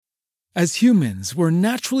As humans, we're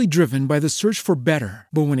naturally driven by the search for better.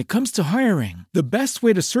 But when it comes to hiring, the best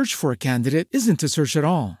way to search for a candidate isn't to search at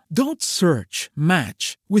all. Don't search,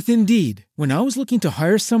 match with Indeed. When I was looking to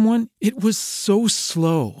hire someone, it was so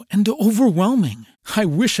slow and overwhelming. I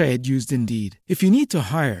wish I had used Indeed. If you need to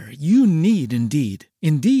hire, you need Indeed.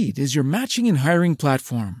 Indeed is your matching and hiring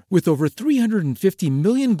platform with over 350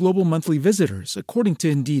 million global monthly visitors, according to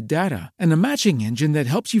Indeed data, and a matching engine that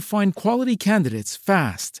helps you find quality candidates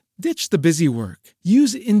fast. Ditch the busy work.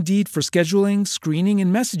 Use Indeed for scheduling, screening,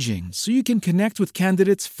 and messaging so you can connect with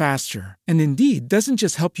candidates faster. And Indeed doesn't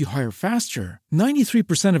just help you hire faster.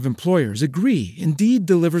 93% of employers agree Indeed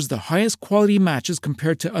delivers the highest quality matches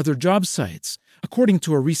compared to other job sites, according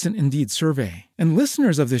to a recent Indeed survey. And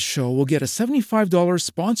listeners of this show will get a $75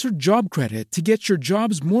 sponsored job credit to get your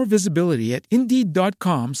jobs more visibility at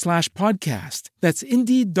Indeed.com/podcast. That's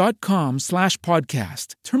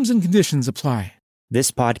Indeed.com/podcast. Terms and conditions apply. This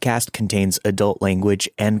podcast contains adult language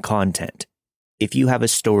and content. If you have a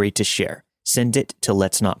story to share, send it to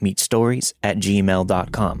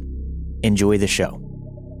letsnotmeetstories@gmail.com. Enjoy the show.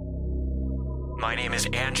 My name is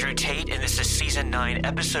Andrew Tate, and this is Season 9,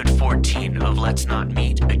 Episode 14 of Let's Not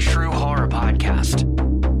Meet, a true horror podcast.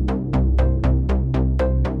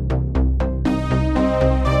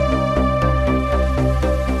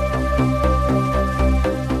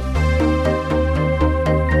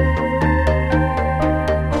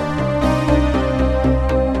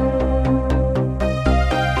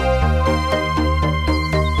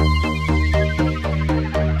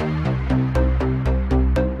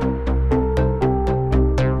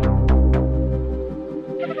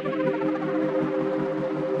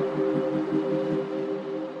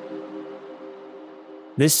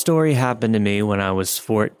 This story happened to me when I was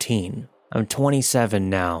 14. I'm 27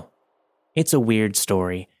 now. It's a weird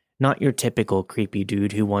story, not your typical creepy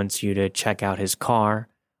dude who wants you to check out his car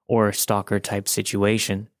or a stalker type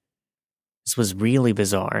situation. This was really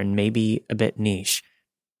bizarre and maybe a bit niche.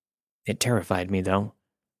 It terrified me though.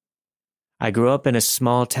 I grew up in a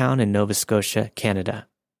small town in Nova Scotia, Canada.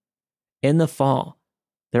 In the fall,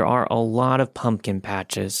 there are a lot of pumpkin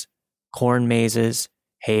patches, corn mazes,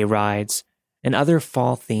 hay rides, and other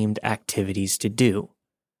fall-themed activities to do.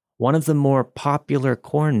 One of the more popular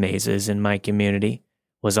corn mazes in my community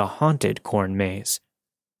was a haunted corn maze.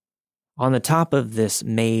 On the top of this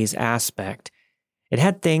maze aspect, it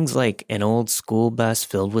had things like an old school bus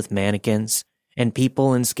filled with mannequins and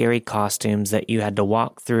people in scary costumes that you had to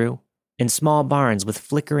walk through, and small barns with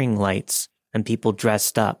flickering lights and people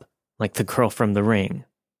dressed up like the girl from The Ring.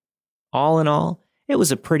 All in all, it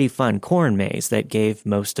was a pretty fun corn maze that gave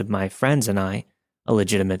most of my friends and I a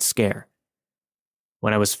legitimate scare.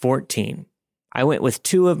 When I was 14, I went with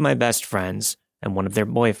two of my best friends and one of their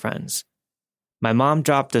boyfriends. My mom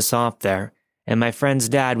dropped us off there, and my friend's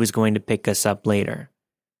dad was going to pick us up later.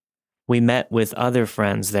 We met with other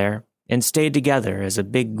friends there and stayed together as a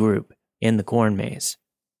big group in the corn maze.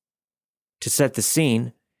 To set the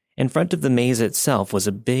scene, in front of the maze itself was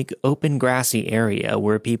a big open grassy area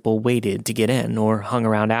where people waited to get in or hung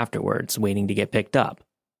around afterwards waiting to get picked up.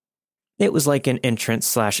 It was like an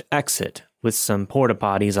entrance/exit with some porta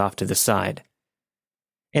potties off to the side.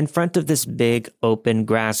 In front of this big open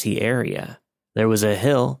grassy area, there was a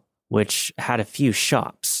hill which had a few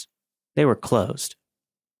shops. They were closed.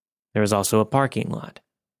 There was also a parking lot.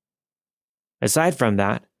 Aside from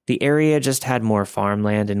that, the area just had more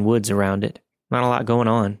farmland and woods around it. Not a lot going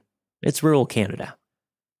on. It's rural Canada.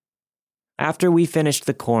 After we finished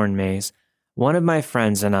the corn maze, one of my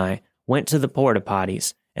friends and I went to the porta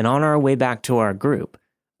potties, and on our way back to our group,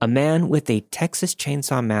 a man with a Texas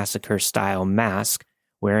Chainsaw Massacre style mask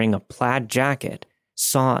wearing a plaid jacket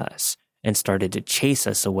saw us and started to chase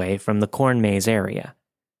us away from the corn maze area.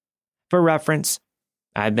 For reference,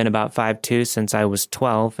 I'd been about 5'2" since I was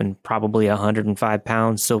 12 and probably 105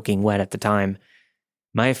 pounds soaking wet at the time.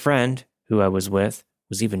 My friend, who I was with,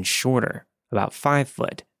 was even shorter, about 5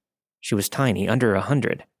 foot. She was tiny, under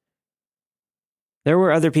 100. There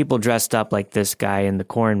were other people dressed up like this guy in the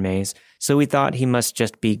corn maze, so we thought he must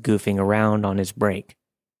just be goofing around on his break.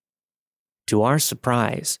 To our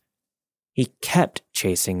surprise, he kept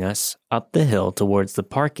chasing us up the hill towards the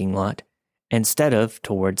parking lot instead of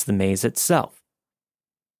towards the maze itself.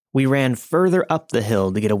 We ran further up the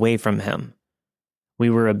hill to get away from him. We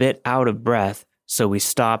were a bit out of breath, so we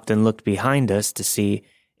stopped and looked behind us to see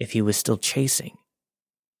if he was still chasing.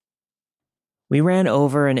 We ran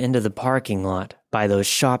over and into the parking lot by those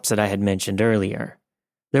shops that I had mentioned earlier.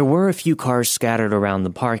 There were a few cars scattered around the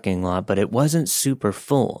parking lot, but it wasn't super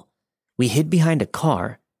full. We hid behind a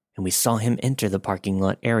car, and we saw him enter the parking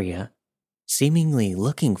lot area, seemingly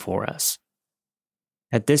looking for us.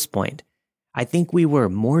 At this point, I think we were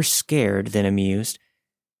more scared than amused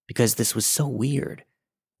because this was so weird.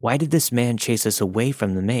 Why did this man chase us away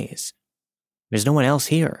from the maze? There's no one else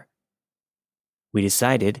here. We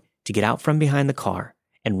decided to get out from behind the car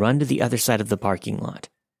and run to the other side of the parking lot.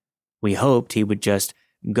 We hoped he would just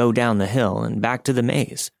go down the hill and back to the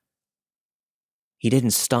maze. He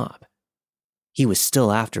didn't stop. He was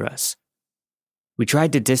still after us. We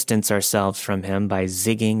tried to distance ourselves from him by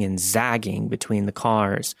zigging and zagging between the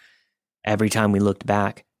cars. Every time we looked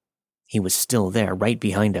back, he was still there, right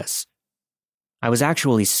behind us. I was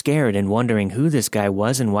actually scared and wondering who this guy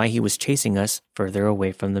was and why he was chasing us further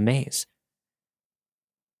away from the maze.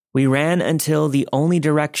 We ran until the only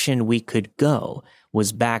direction we could go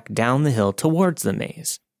was back down the hill towards the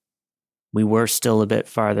maze. We were still a bit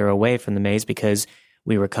farther away from the maze because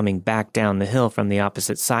we were coming back down the hill from the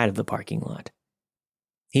opposite side of the parking lot.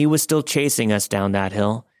 He was still chasing us down that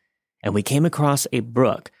hill, and we came across a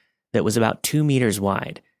brook that was about 2 meters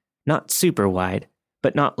wide. Not super wide,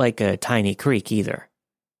 but not like a tiny creek either.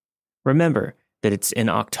 Remember that it's in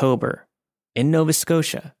October, in Nova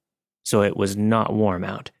Scotia, so it was not warm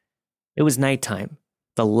out. It was nighttime.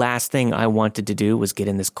 The last thing I wanted to do was get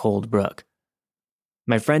in this cold brook.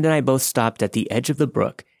 My friend and I both stopped at the edge of the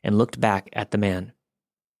brook and looked back at the man.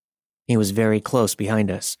 He was very close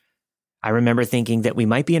behind us. I remember thinking that we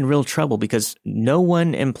might be in real trouble because no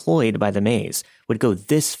one employed by the maze would go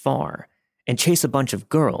this far and chase a bunch of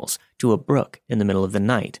girls to a brook in the middle of the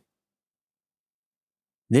night.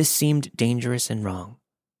 This seemed dangerous and wrong.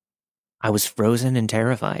 I was frozen and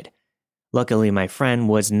terrified. Luckily, my friend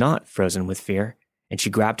was not frozen with fear, and she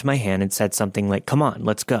grabbed my hand and said something like, "Come on,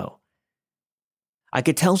 let's go." I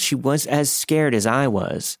could tell she was as scared as I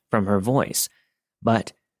was from her voice,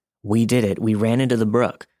 but we did it. We ran into the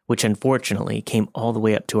brook, which unfortunately came all the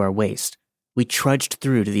way up to our waist. We trudged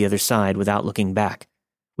through to the other side without looking back.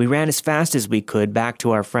 We ran as fast as we could back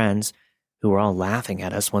to our friends, who were all laughing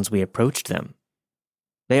at us once we approached them.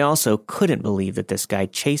 They also couldn't believe that this guy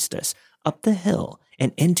chased us up the hill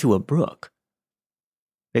and into a brook.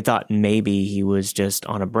 They thought maybe he was just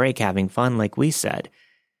on a break having fun like we said.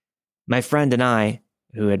 My friend and I,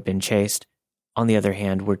 who had been chased, on the other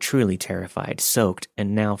hand, were truly terrified, soaked,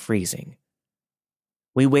 and now freezing.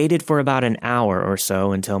 We waited for about an hour or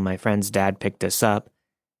so until my friend's dad picked us up,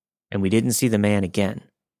 and we didn't see the man again.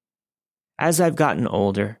 As I've gotten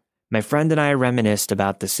older, my friend and I reminisced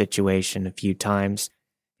about the situation a few times,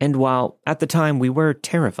 and while at the time we were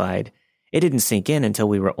terrified, it didn't sink in until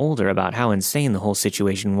we were older about how insane the whole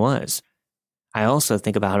situation was. I also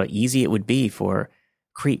think about how easy it would be for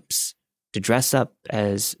creeps to dress up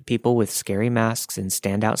as people with scary masks and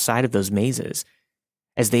stand outside of those mazes,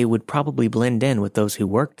 as they would probably blend in with those who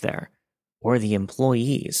worked there, or the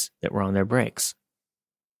employees that were on their breaks.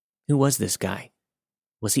 Who was this guy?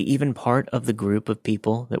 Was he even part of the group of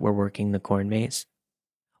people that were working the corn maze?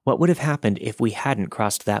 What would have happened if we hadn't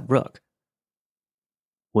crossed that brook?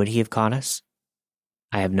 Would he have caught us?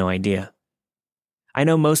 I have no idea. I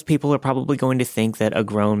know most people are probably going to think that a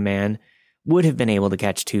grown man would have been able to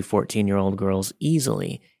catch 2 14-year-old girls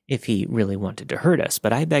easily if he really wanted to hurt us,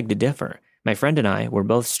 but I beg to differ. My friend and I were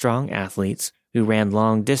both strong athletes who ran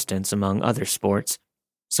long distance among other sports,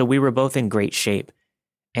 so we were both in great shape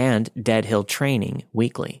and dead hill training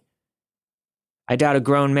weekly. I doubt a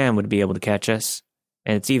grown man would be able to catch us,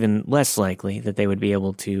 and it's even less likely that they would be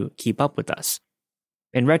able to keep up with us.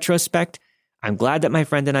 In retrospect, I'm glad that my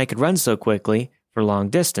friend and I could run so quickly for long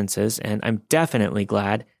distances, and I'm definitely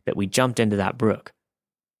glad that we jumped into that brook.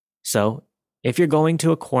 So, if you're going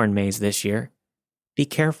to a corn maze this year, be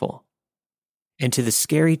careful. And to the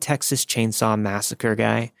scary Texas Chainsaw Massacre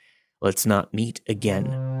guy, let's not meet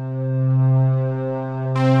again.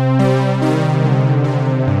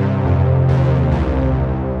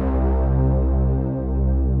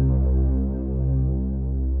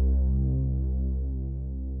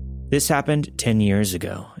 This happened 10 years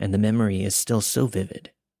ago, and the memory is still so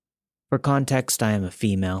vivid. For context, I am a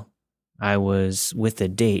female. I was with a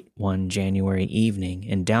date one January evening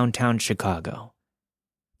in downtown Chicago.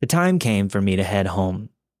 The time came for me to head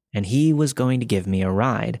home, and he was going to give me a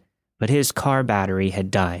ride, but his car battery had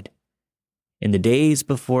died. In the days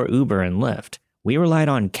before Uber and Lyft, we relied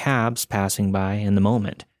on cabs passing by in the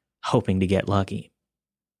moment, hoping to get lucky.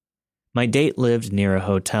 My date lived near a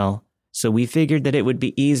hotel, so we figured that it would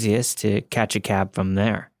be easiest to catch a cab from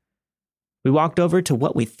there. We walked over to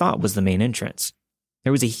what we thought was the main entrance.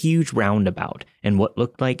 There was a huge roundabout and what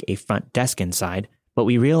looked like a front desk inside, but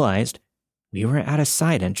we realized we were at a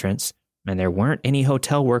side entrance and there weren't any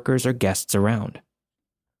hotel workers or guests around.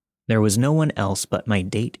 There was no one else but my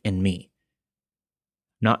date and me.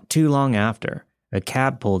 Not too long after, a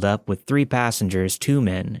cab pulled up with 3 passengers, 2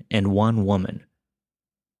 men, and 1 woman.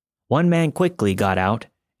 One man quickly got out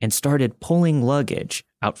and started pulling luggage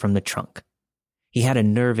out from the trunk. He had a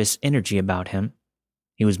nervous energy about him.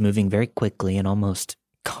 He was moving very quickly and almost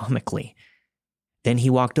comically. Then he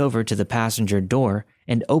walked over to the passenger door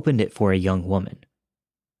and opened it for a young woman.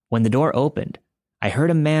 When the door opened, I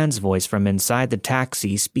heard a man's voice from inside the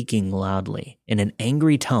taxi speaking loudly in an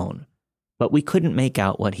angry tone, but we couldn't make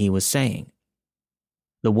out what he was saying.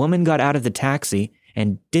 The woman got out of the taxi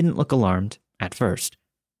and didn't look alarmed at first.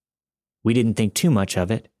 We didn't think too much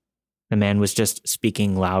of it. The man was just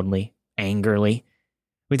speaking loudly, angrily.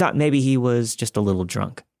 We thought maybe he was just a little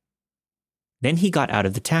drunk. Then he got out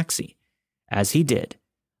of the taxi. As he did,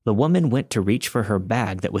 the woman went to reach for her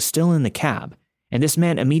bag that was still in the cab, and this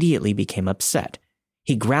man immediately became upset.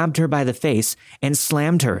 He grabbed her by the face and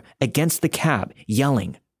slammed her against the cab,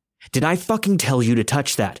 yelling, "Did I fucking tell you to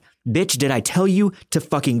touch that? Bitch, did I tell you to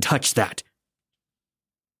fucking touch that?"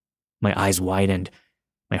 My eyes widened.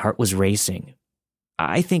 My heart was racing.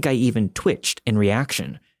 I think I even twitched in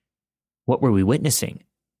reaction. What were we witnessing?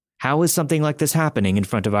 How is something like this happening in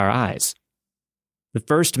front of our eyes? The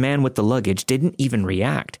first man with the luggage didn't even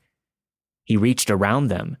react. He reached around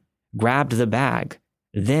them, grabbed the bag,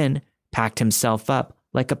 then packed himself up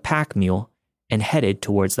like a pack mule and headed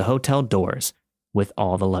towards the hotel doors with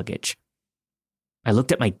all the luggage. I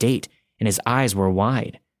looked at my date and his eyes were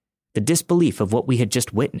wide. The disbelief of what we had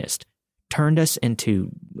just witnessed turned us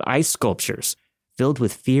into ice sculptures filled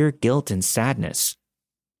with fear, guilt, and sadness.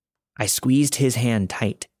 I squeezed his hand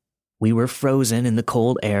tight. We were frozen in the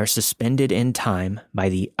cold air, suspended in time by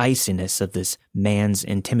the iciness of this man's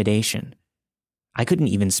intimidation. I couldn't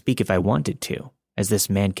even speak if I wanted to, as this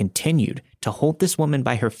man continued to hold this woman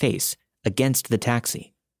by her face against the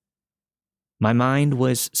taxi. My mind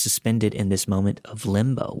was suspended in this moment of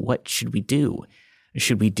limbo. What should we do?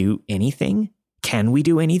 Should we do anything? Can we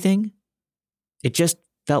do anything? It just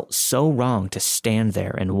felt so wrong to stand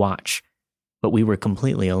there and watch, but we were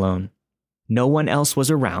completely alone. No one else was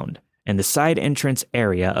around, and the side entrance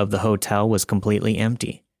area of the hotel was completely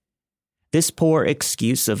empty. This poor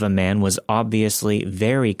excuse of a man was obviously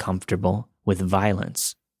very comfortable with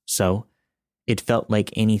violence, so it felt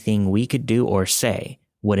like anything we could do or say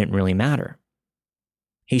wouldn't really matter.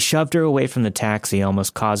 He shoved her away from the taxi,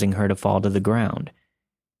 almost causing her to fall to the ground.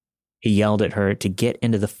 He yelled at her to get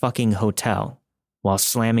into the fucking hotel while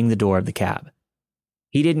slamming the door of the cab.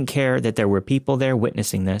 He didn't care that there were people there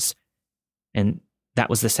witnessing this, and that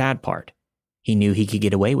was the sad part. He knew he could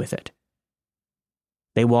get away with it.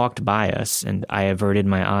 They walked by us, and I averted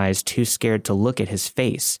my eyes, too scared to look at his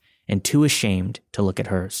face and too ashamed to look at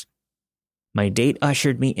hers. My date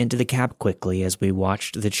ushered me into the cab quickly as we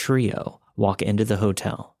watched the trio walk into the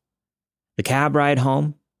hotel. The cab ride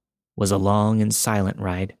home was a long and silent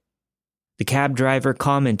ride. The cab driver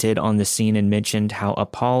commented on the scene and mentioned how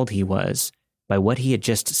appalled he was by what he had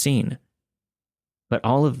just seen. But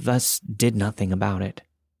all of us did nothing about it.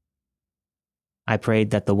 I prayed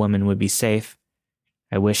that the woman would be safe.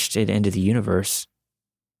 I wished it into the universe.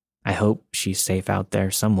 I hope she's safe out there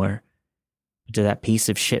somewhere. But to that piece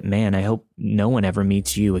of shit man, I hope no one ever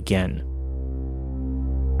meets you again.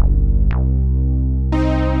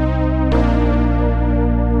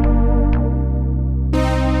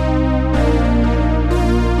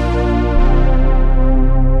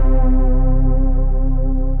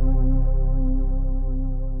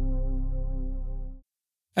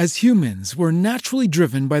 As humans, we're naturally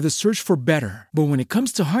driven by the search for better. But when it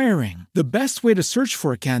comes to hiring, the best way to search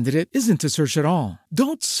for a candidate isn't to search at all.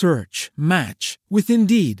 Don't search, match with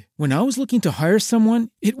Indeed. When I was looking to hire someone,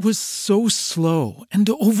 it was so slow and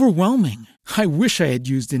overwhelming. I wish I had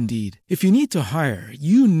used Indeed. If you need to hire,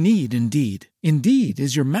 you need Indeed. Indeed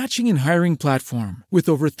is your matching and hiring platform with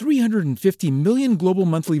over 350 million global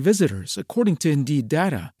monthly visitors, according to Indeed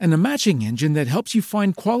data, and a matching engine that helps you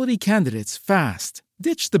find quality candidates fast.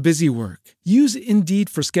 Ditch the busy work. Use Indeed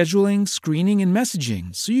for scheduling, screening, and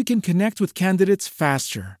messaging so you can connect with candidates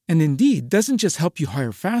faster. And Indeed doesn't just help you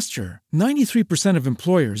hire faster. 93% of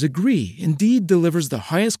employers agree Indeed delivers the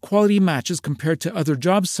highest quality matches compared to other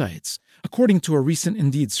job sites, according to a recent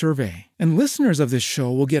Indeed survey. And listeners of this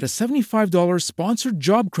show will get a $75 sponsored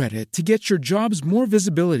job credit to get your jobs more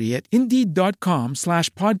visibility at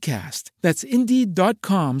Indeed.com/podcast. That's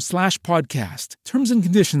Indeed.com/podcast. Terms and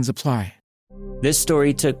conditions apply. This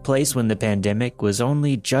story took place when the pandemic was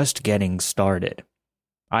only just getting started.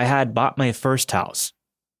 I had bought my first house.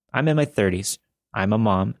 I'm in my 30s, I'm a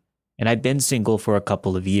mom, and I'd been single for a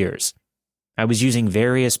couple of years. I was using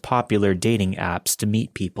various popular dating apps to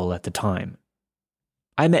meet people at the time.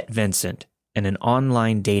 I met Vincent in an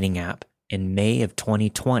online dating app, in May of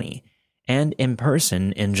 2020 and in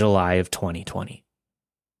person in July of 2020.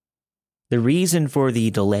 The reason for the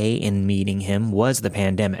delay in meeting him was the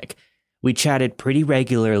pandemic. We chatted pretty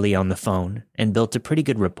regularly on the phone and built a pretty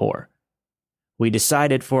good rapport. We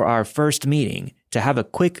decided for our first meeting to have a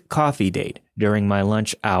quick coffee date during my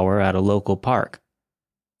lunch hour at a local park.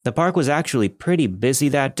 The park was actually pretty busy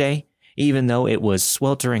that day, even though it was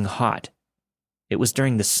sweltering hot. It was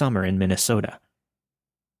during the summer in Minnesota.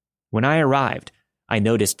 When I arrived, I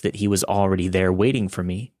noticed that he was already there waiting for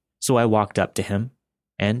me, so I walked up to him,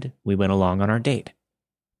 and we went along on our date.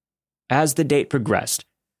 As the date progressed,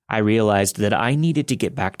 I realized that I needed to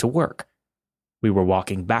get back to work. We were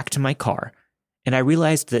walking back to my car, and I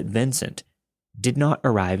realized that Vincent did not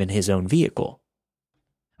arrive in his own vehicle.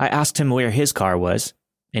 I asked him where his car was,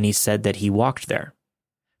 and he said that he walked there.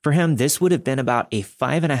 For him, this would have been about a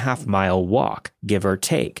 5.5-mile walk, give or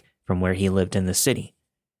take, from where he lived in the city.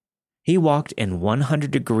 He walked in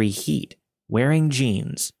 100-degree heat, wearing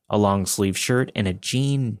jeans, a long-sleeve shirt, and a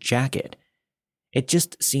jean jacket. It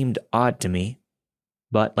just seemed odd to me,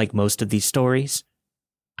 but like most of these stories,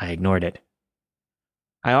 I ignored it.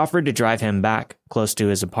 I offered to drive him back close to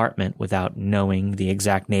his apartment without knowing the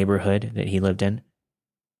exact neighborhood that he lived in.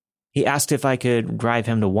 He asked if I could drive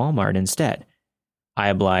him to Walmart instead. I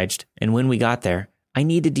obliged, and when we got there, I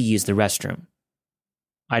needed to use the restroom.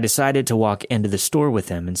 I decided to walk into the store with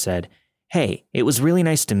him and said, "Hey, it was really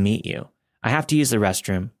nice to meet you. I have to use the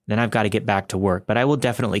restroom, then I've got to get back to work, but I will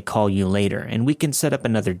definitely call you later, and we can set up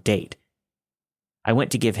another date." I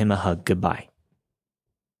went to give him a hug goodbye.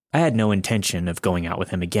 I had no intention of going out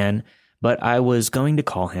with him again, but I was going to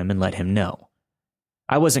call him and let him know.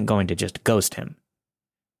 I wasn't going to just ghost him.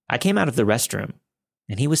 I came out of the restroom,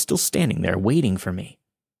 and he was still standing there waiting for me.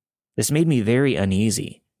 This made me very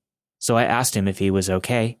uneasy, so I asked him if he was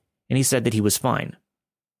okay, and he said that he was fine.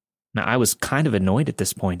 Now, I was kind of annoyed at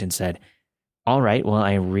this point and said, "All right, well,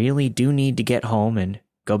 I really do need to get home and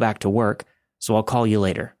go back to work, so I'll call you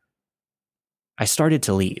later." I started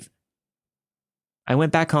to leave. I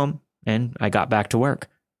went back home, and I got back to work.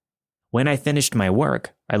 When I finished my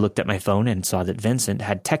work, I looked at my phone and saw that Vincent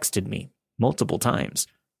had texted me multiple times.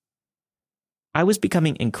 I was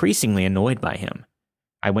becoming increasingly annoyed by him.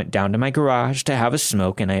 I went down to my garage to have a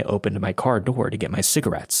smoke, and I opened my car door to get my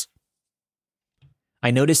cigarettes.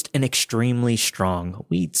 I noticed an extremely strong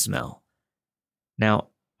weed smell. Now,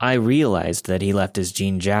 I realized that he left his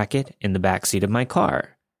jean jacket in the backseat of my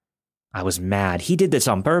car. I was mad. He did this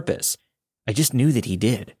on purpose. I just knew that he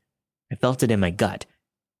did. I felt it in my gut.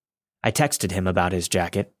 I texted him about his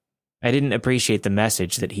jacket. I didn't appreciate the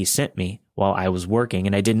message that he sent me while I was working,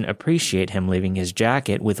 and I didn't appreciate him leaving his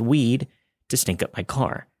jacket with weed to stink up my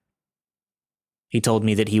car. He told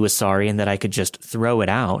me that he was sorry and that I could just throw it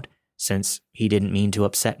out since he didn't mean to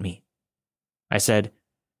upset me. I said,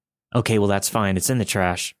 "Okay, well, that's fine. It's in the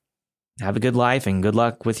trash. Have a good life and good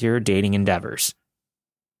luck with your dating endeavors."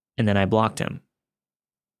 And then I blocked him.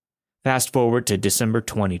 Fast forward to December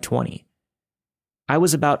 2020. I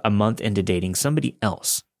was about a month into dating somebody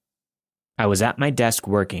else. I was at my desk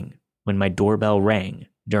working when my doorbell rang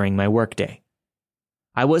during my workday.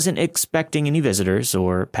 I wasn't expecting any visitors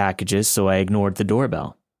or packages, so I ignored the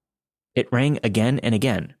doorbell. It rang again and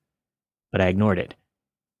again, but I ignored it.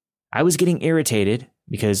 I was getting irritated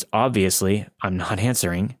because obviously I'm not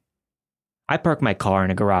answering. I park my car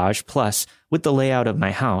in a garage, plus, with the layout of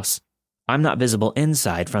my house, I'm not visible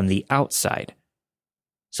inside from the outside.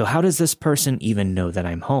 So how does this person even know that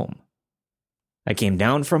I'm home? I came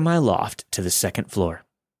down from my loft to the second floor,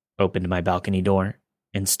 opened my balcony door,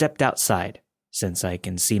 and stepped outside, since I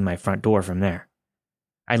can see my front door from there.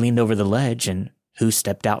 I leaned over the ledge, and who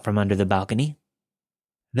stepped out from under the balcony?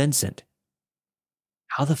 Vincent.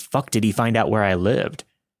 How the fuck did he find out where I lived?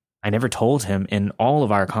 I never told him in all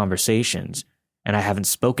of our conversations, and I haven't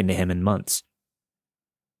spoken to him in months.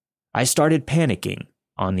 I started panicking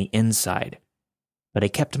on the inside, but I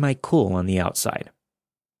kept my cool on the outside.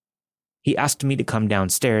 He asked me to come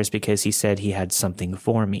downstairs because he said he had something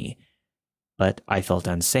for me, but I felt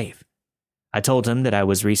unsafe. I told him that I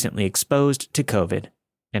was recently exposed to COVID,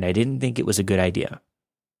 and I didn't think it was a good idea.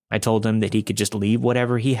 I told him that he could just leave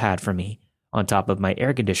whatever he had for me on top of my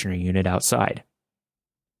air conditioner unit outside.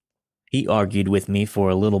 He argued with me for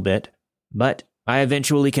a little bit, but I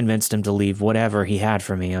eventually convinced him to leave whatever he had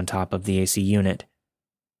for me on top of the AC unit.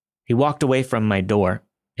 He walked away from my door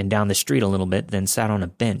and down the street a little bit, then sat on a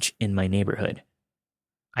bench in my neighborhood.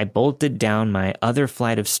 I bolted down my other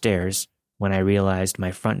flight of stairs when I realized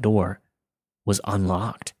my front door was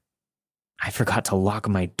unlocked. I forgot to lock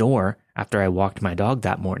my door after I walked my dog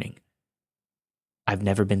that morning. I've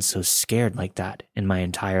never been so scared like that in my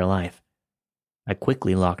entire life. I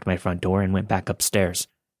quickly locked my front door and went back upstairs.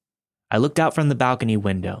 I looked out from the balcony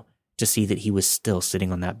window to see that he was still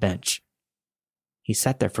sitting on that bench. He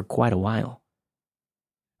sat there for quite a while.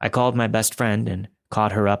 I called my best friend and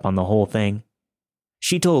caught her up on the whole thing.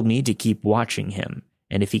 She told me to keep watching him,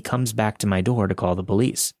 and if he comes back to my door, to call the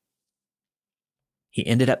police. He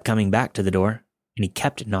ended up coming back to the door, and he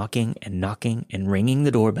kept knocking and ringing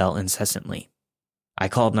the doorbell incessantly. I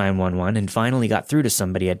called 911 and finally got through to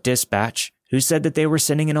somebody at dispatch who said that they were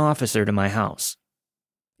sending an officer to my house.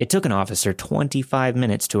 It took an officer 25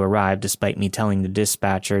 minutes to arrive, despite me telling the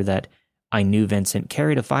dispatcher that I knew Vincent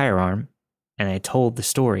carried a firearm, and I told the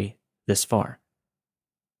story this far.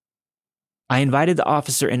 I invited the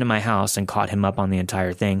officer into my house and caught him up on the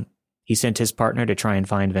entire thing. He sent his partner to try and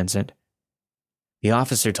find Vincent. The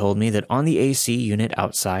officer told me that on the AC unit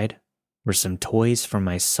outside were some toys for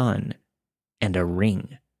my son and a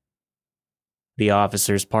ring. The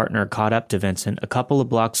officer's partner caught up to Vincent a couple of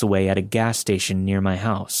blocks away at a gas station near my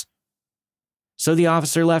house. So the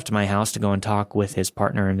officer left my house to go and talk with his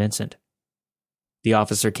partner and Vincent. The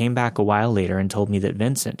officer came back a while later and told me that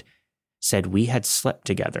Vincent said we had slept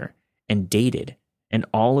together and dated and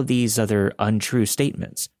all of these other untrue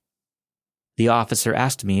statements. The officer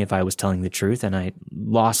asked me if I was telling the truth, and I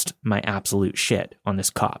lost my absolute shit on this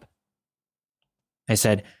cop. I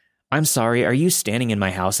said, "I'm sorry, are you standing in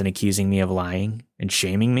my house and accusing me of lying and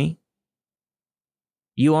shaming me?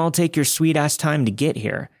 You all take your sweet-ass time to get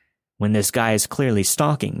here when this guy is clearly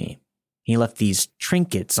stalking me. He left these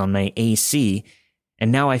trinkets on my AC,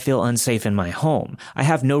 and now I feel unsafe in my home. I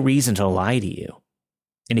have no reason to lie to you.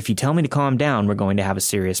 And if you tell me to calm down, we're going to have a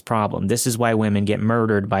serious problem. This is why women get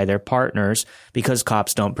murdered by their partners, because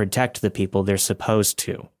cops don't protect the people they're supposed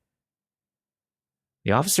to."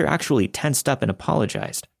 The officer actually tensed up and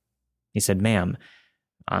apologized. He said, "Ma'am,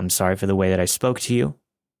 I'm sorry for the way that I spoke to you.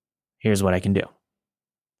 Here's what I can do."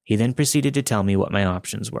 He then proceeded to tell me what my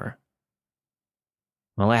options were.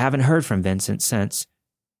 Well, I haven't heard from Vincent since,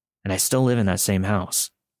 and I still live in that same house.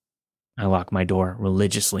 I lock my door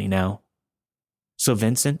religiously now. So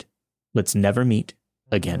Vincent, let's never meet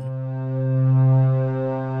again.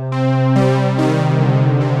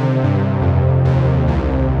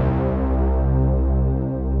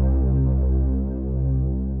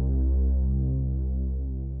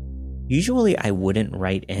 Usually I wouldn't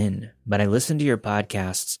write in, but I listen to your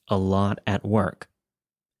podcasts a lot at work.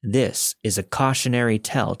 This is a cautionary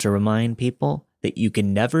tale to remind people that you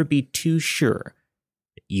can never be too sure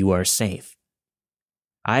that you are safe.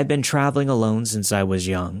 I've been traveling alone since I was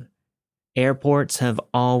young. Airports have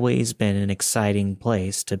always been an exciting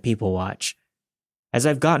place to people watch. As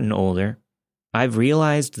I've gotten older, I've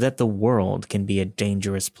realized that the world can be a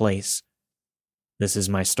dangerous place. This is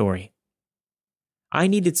my story. I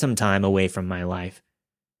needed some time away from my life.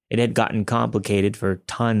 It had gotten complicated for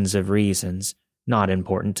tons of reasons, not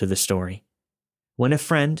important to the story. When a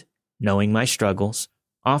friend, knowing my struggles,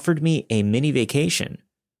 offered me a mini vacation,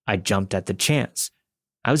 I jumped at the chance.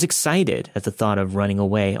 I was excited at the thought of running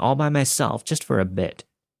away all by myself just for a bit.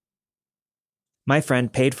 My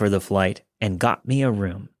friend paid for the flight and got me a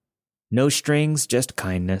room. No strings, just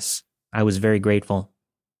kindness. I was very grateful.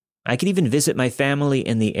 I could even visit my family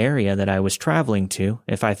in the area that I was traveling to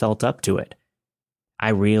if I felt up to it. I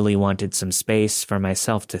really wanted some space for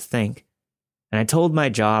myself to think, and I told my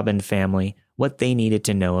job and family what they needed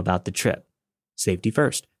to know about the trip. Safety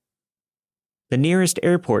first. The nearest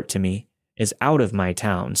airport to me is out of my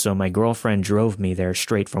town, so my girlfriend drove me there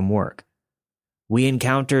straight from work. We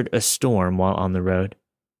encountered a storm while on the road.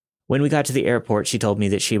 When we got to the airport, she told me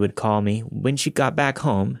that she would call me when she got back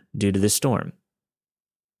home due to the storm.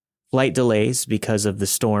 Flight delays because of the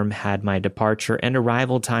storm had my departure and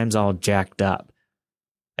arrival times all jacked up.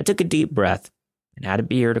 I took a deep breath and had a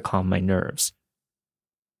beer to calm my nerves.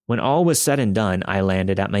 When all was said and done, I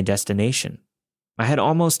landed at my destination. I had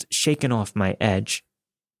almost shaken off my edge.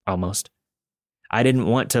 Almost. I didn't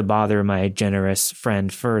want to bother my generous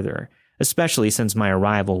friend further, especially since my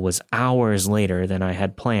arrival was hours later than I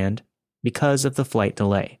had planned because of the flight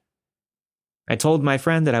delay. I told my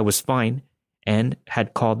friend that I was fine and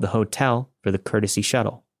had called the hotel for the courtesy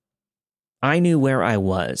shuttle. I knew where I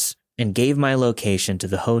was and gave my location to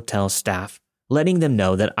the hotel staff, letting them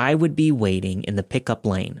know that I would be waiting in the pickup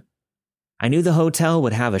lane. I knew the hotel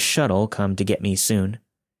would have a shuttle come to get me soon.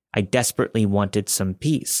 I desperately wanted some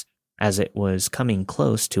peace, as it was coming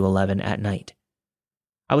close to 11 at night.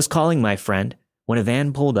 I was calling my friend when a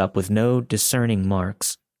van pulled up with no discerning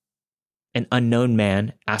marks. An unknown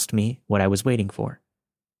man asked me what I was waiting for.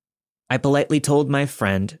 I politely told my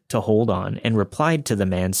friend to hold on and replied to the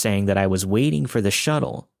man saying that I was waiting for the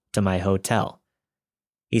shuttle to my hotel.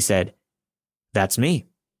 He said, "That's me."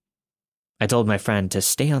 I told my friend to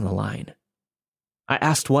stay on the line. I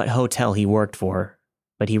asked what hotel he worked for,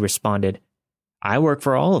 but he responded, "I work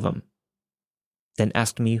for all of them." Then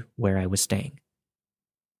asked me where I was staying.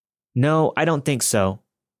 "No, I don't think so.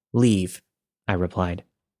 Leave," I replied.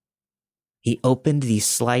 He opened the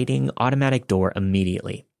sliding automatic door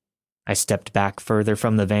immediately. I stepped back further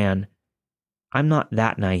from the van. I'm not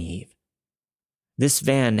that naive. This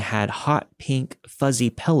van had hot pink fuzzy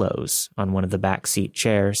pillows on one of the backseat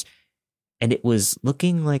chairs, and it was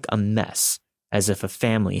looking like a mess, as if a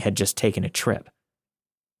family had just taken a trip.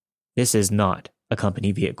 This is not a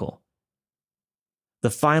company vehicle. The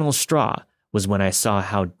final straw was when I saw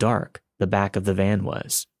how dark the back of the van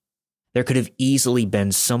was. There could have easily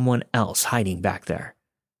been someone else hiding back there.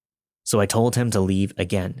 So I told him to leave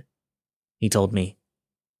again. He told me,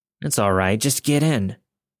 "It's all right, just get in."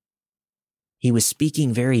 He was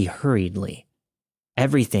speaking very hurriedly.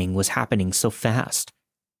 Everything was happening so fast.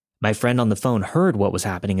 My friend on the phone heard what was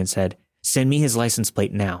happening and said, "Send me his license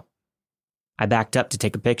plate now." I backed up to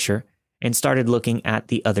take a picture and started looking at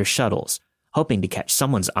the other shuttles, hoping to catch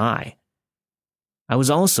someone's eye. I was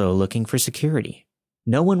also looking for security.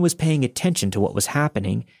 No one was paying attention to what was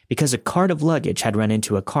happening because a cart of luggage had run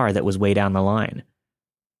into a car that was way down the line.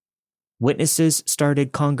 Witnesses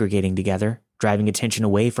started congregating together, driving attention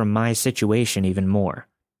away from my situation even more.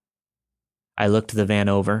 I looked the van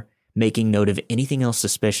over, making note of anything else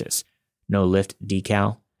suspicious. No Lyft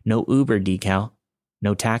decal, no Uber decal,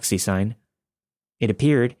 no taxi sign. It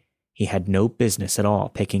appeared he had no business at all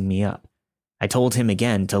picking me up. I told him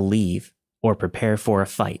again to leave or prepare for a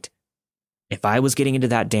fight. If I was getting into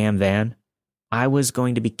that damn van, I was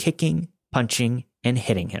going to be kicking, punching, and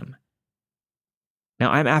hitting him.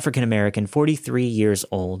 Now, I'm African American, 43 years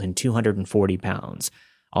old, and 240 pounds.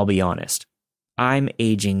 I'll be honest. I'm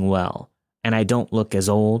aging well, and I don't look as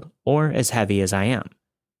old or as heavy as I am.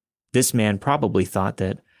 This man probably thought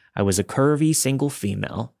that I was a curvy single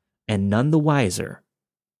female, and none the wiser.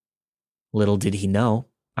 Little did he know,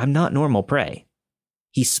 I'm not normal prey.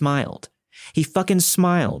 He smiled. He fucking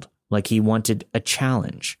smiled like he wanted a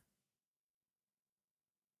challenge.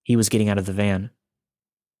 He was getting out of the van.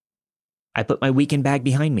 I put my weekend bag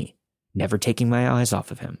behind me, never taking my eyes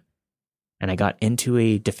off of him, and I got into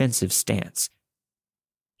a defensive stance.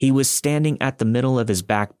 He was standing at the middle of his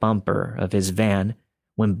back bumper of his van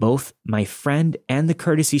when both my friend and the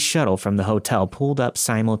courtesy shuttle from the hotel pulled up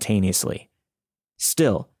simultaneously.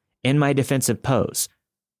 Still, in my defensive pose,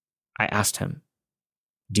 I asked him,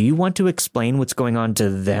 "Do you want to explain what's going on to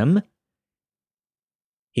them?"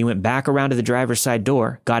 He went back around to the driver's side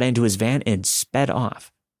door, got into his van, and sped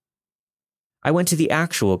off. I went to the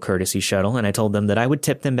actual courtesy shuttle and I told them that I would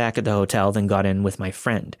tip them back at the hotel, then got in with my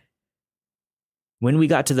friend. When we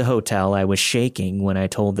got to the hotel, I was shaking when I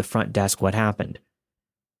told the front desk what happened.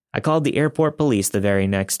 I called the airport police the very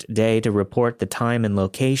next day to report the time and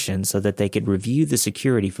location so that they could review the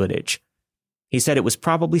security footage. He said it was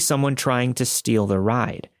probably someone trying to steal the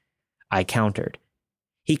ride. I countered.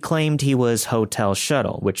 He claimed he was hotel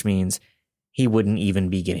shuttle, which means he wouldn't even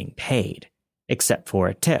be getting paid, except for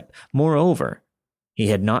a tip. Moreover, he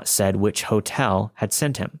had not said which hotel had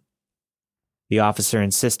sent him. The officer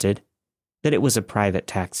insisted that it was a private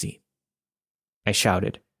taxi. I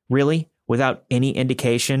shouted, "Really? Without any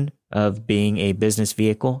indication of being a business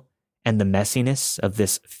vehicle and the messiness of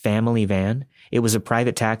this family van, it was a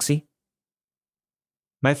private taxi?"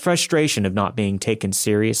 My frustration of not being taken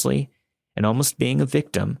seriously and almost being a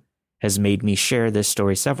victim has made me share this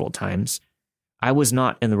story several times. I was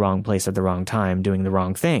not in the wrong place at the wrong time doing the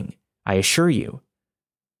wrong thing, I assure you.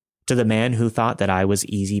 To the man who thought that I was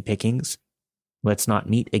easy pickings, let's not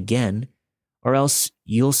meet again, or else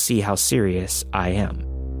you'll see how serious I am.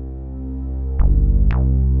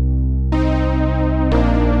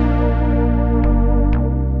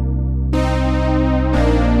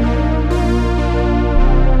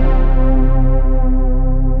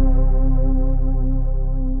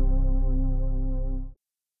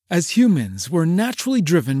 As humans, we're naturally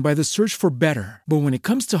driven by the search for better. But when it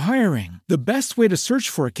comes to hiring, the best way to search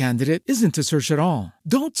for a candidate isn't to search at all.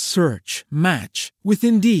 Don't search, match with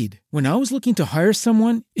Indeed. When I was looking to hire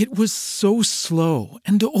someone, it was so slow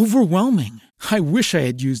and overwhelming. I wish I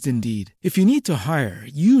had used Indeed. If you need to hire,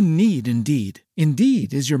 you need Indeed.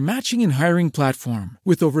 Indeed is your matching and hiring platform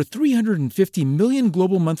with over 350 million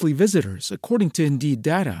global monthly visitors, according to Indeed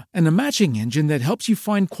data, and a matching engine that helps you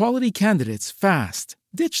find quality candidates fast.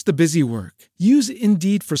 Ditch the busy work. Use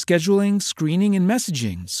Indeed for scheduling, screening, and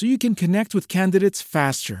messaging so you can connect with candidates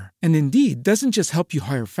faster. And Indeed doesn't just help you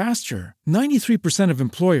hire faster. 93% of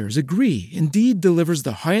employers agree Indeed delivers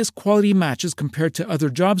the highest quality matches compared to other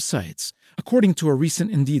job sites. according to a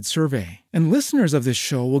recent Indeed survey. And listeners of this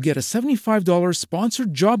show will get a $75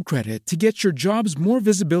 sponsored job credit to get your jobs more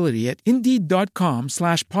visibility at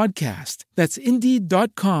Indeed.com/podcast. That's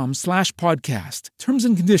Indeed.com/podcast. Terms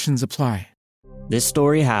and conditions apply. This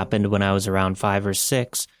story happened when I was around 5 or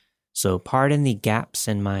 6, so pardon the gaps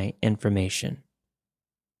in my information.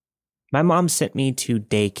 My mom sent me to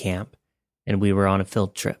day camp, and we were on a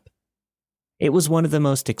field trip. It was one of the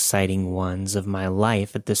most exciting ones of my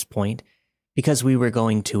life at this point because we were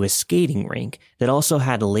going to a skating rink that also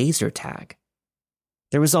had laser tag.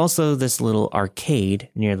 There was also this little arcade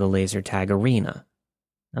near the laser tag arena.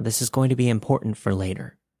 Now, this is going to be important for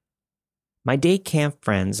later. My day camp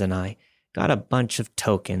friends and I got a bunch of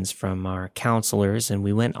tokens from our counselors and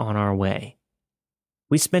we went on our way.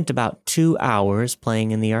 We spent about 2 hours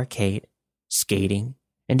playing in the arcade, skating,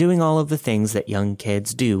 and doing all of the things that young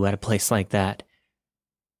kids do at a place like that.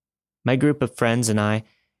 My group of friends and I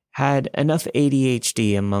had enough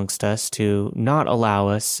ADHD amongst us to not allow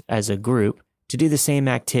us as a group to do the same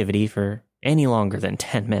activity for any longer than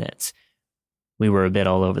 10 minutes. We were a bit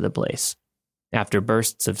all over the place. After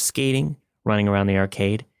bursts of skating, running around the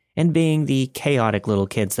arcade, and being the chaotic little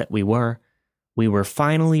kids that we were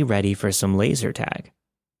finally ready for some laser tag.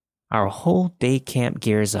 Our whole day camp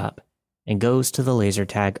gears up and goes to the laser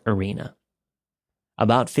tag arena.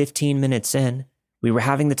 About 15 minutes in, we were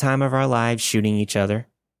having the time of our lives shooting each other,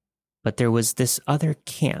 but there was this other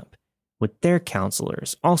camp with their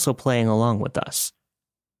counselors also playing along with us.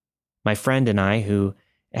 My friend and I, who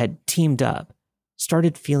had teamed up,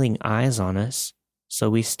 started feeling eyes on us, so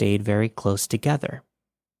we stayed very close together.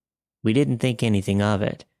 We didn't think anything of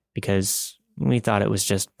it because we thought it was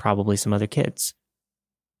just probably some other kids.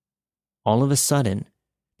 All of a sudden,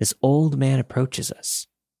 this old man approaches us.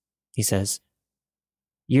 He says,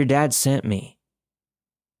 "Your dad sent me."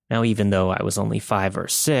 Now, even though I was only 5 or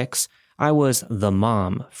 6, I was the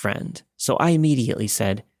mom friend, so I immediately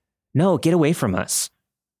said, "No, get away from us."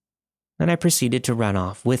 Then I proceeded to run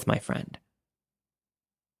off with my friend.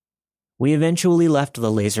 We eventually left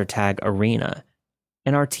the laser tag arena,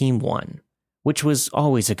 and our team won, which was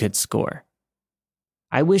always a good score.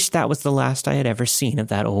 I wish that was the last I had ever seen of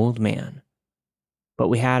that old man. But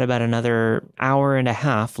we had about another hour and a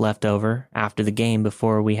half left over after the game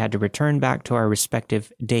before we had to return back to our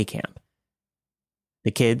respective day camp. The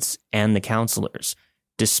kids and the counselors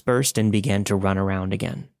dispersed and began to run around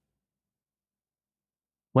again.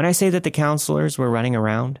 When I say that the counselors were running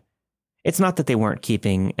around, it's not that they weren't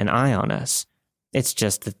keeping an eye on us. It's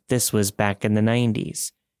just that this was back in the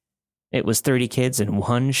 90s. It was 30 kids and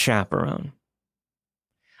 1 chaperone.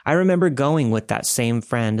 I remember going with that same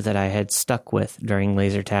friend that I had stuck with during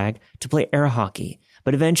laser tag to play air hockey,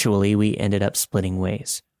 but eventually we ended up splitting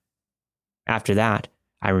ways. After that,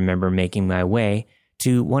 I remember making my way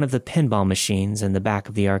to one of the pinball machines in the back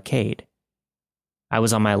of the arcade. I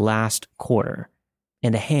was on my last quarter,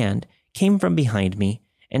 and a hand came from behind me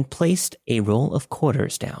and placed a roll of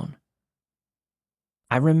quarters down.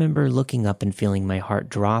 I remember looking up and feeling my heart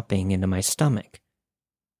dropping into my stomach.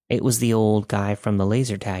 It was the old guy from the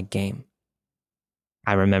laser tag game.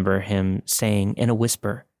 I remember him saying in a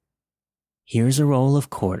whisper, "Here's a roll of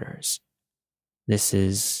quarters. This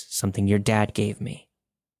is something your dad gave me."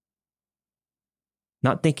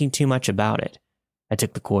 Not thinking too much about it, I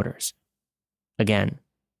took the quarters. Again,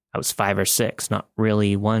 I was 5 or 6, not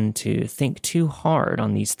really one to think too hard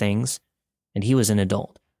on these things, and he was an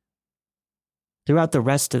adult. Throughout the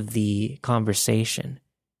rest of the conversation,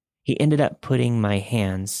 he ended up putting my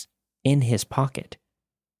hands in his pocket.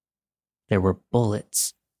 There were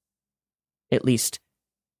bullets. At least,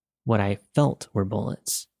 what I felt were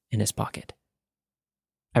bullets in his pocket.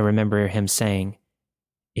 I remember him saying,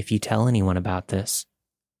 "If you tell anyone about this,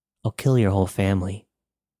 I'll kill your whole family.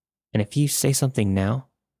 And if you say something now,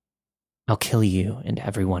 I'll kill you and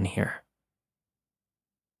everyone here."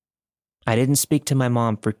 I didn't speak to my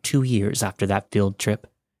mom for 2 years after that field trip.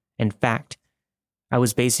 In fact, I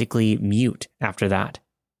was basically mute after that.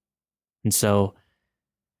 And so,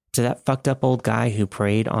 to that fucked up old guy who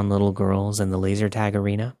preyed on little girls in the laser tag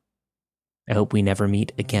arena, I hope we never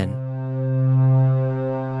meet again.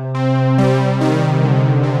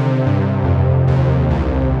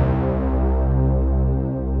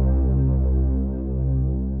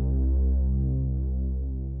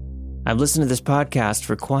 I've listened to this podcast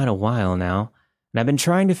for quite a while now, and I've been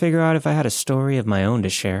trying to figure out if I had a story of my own to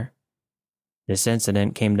share. This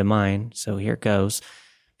incident came to mind, so here it goes.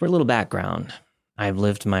 For a little background, I've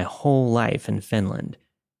lived my whole life in Finland,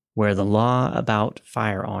 where the law about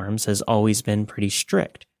firearms has always been pretty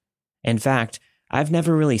strict. In fact, I've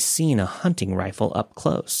never really seen a hunting rifle up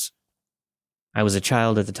close. I was a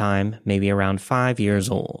child at the time, maybe around 5 years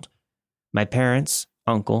old. My parents,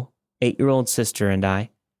 uncle, 8-year-old sister, and I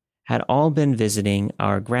had all been visiting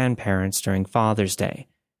our grandparents during Father's Day,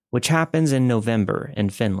 which happens in November in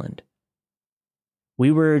Finland. We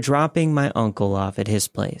were dropping my uncle off at his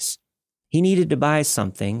place. He needed to buy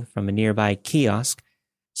something from a nearby kiosk,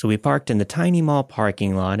 so we parked in the tiny mall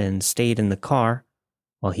parking lot and stayed in the car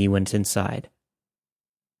while he went inside.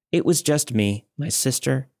 It was just me, my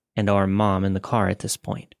sister, and our mom in the car at this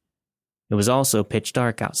point. It was also pitch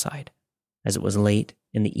dark outside, as it was late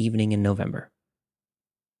in the evening in November.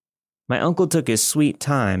 My uncle took his sweet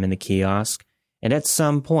time in the kiosk, and at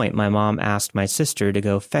some point my mom asked my sister to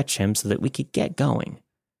go fetch him so that we could get going.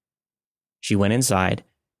 She went inside,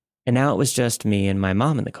 and now it was just me and my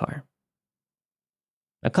mom in the car.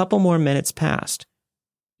 A couple more minutes passed,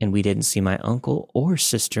 and we didn't see my uncle or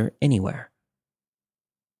sister anywhere.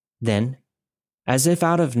 Then, as if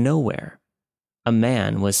out of nowhere, a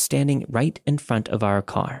man was standing right in front of our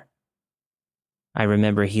car. I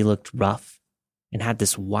remember he looked rough and had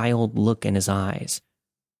this wild look in his eyes.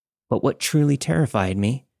 But what truly terrified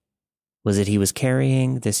me was that he was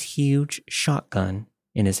carrying this huge shotgun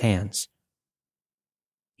in his hands.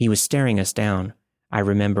 He was staring us down. I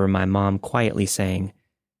remember my mom quietly saying,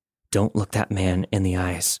 "Don't look that man in the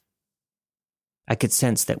eyes." I could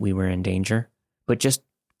sense that we were in danger, but just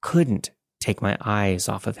couldn't take my eyes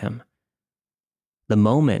off of him. The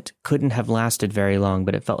moment couldn't have lasted very long,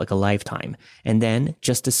 but it felt like a lifetime. And then,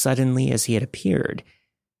 just as suddenly as he had appeared,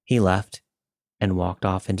 he left and walked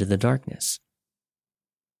off into the darkness.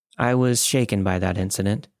 I was shaken by that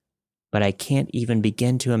incident, but I can't even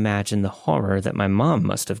begin to imagine the horror that my mom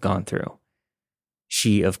must have gone through.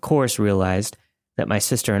 She, of course, realized that my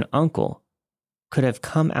sister and uncle could have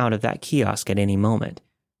come out of that kiosk at any moment,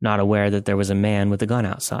 not aware that there was a man with a gun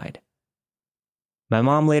outside. My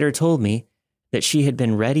mom later told me that she had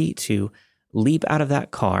been ready to leap out of that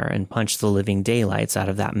car and punch the living daylights out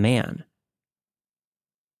of that man.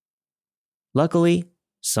 Luckily,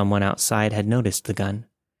 someone outside had noticed the gun.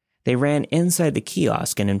 They ran inside the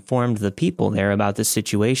kiosk and informed the people there about the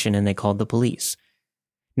situation, and they called the police.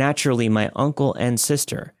 Naturally, my uncle and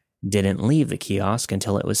sister didn't leave the kiosk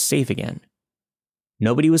until it was safe again.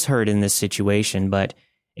 Nobody was hurt in this situation, but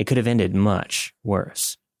it could have ended much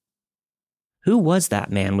worse. Who was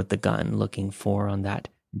that man with the gun looking for on that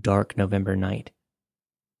dark November night?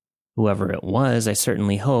 Whoever it was, I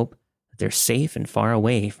certainly hope that they're safe and far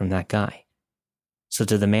away from that guy. So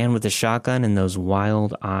to the man with the shotgun and those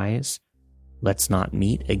wild eyes, let's not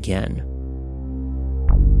meet again.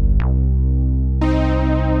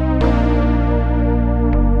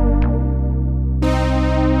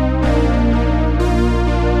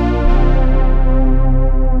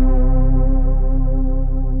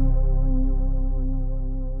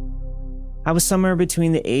 I was somewhere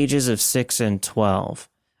between the ages of 6 and 12.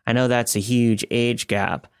 I know that's a huge age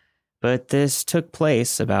gap, but this took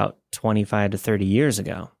place about 25 to 30 years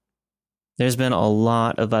ago. There's been a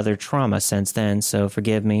lot of other trauma since then, so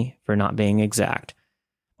forgive me for not being exact.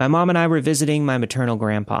 My mom and I were visiting my maternal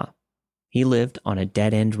grandpa. He lived on a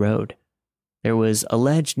dead-end road. There was a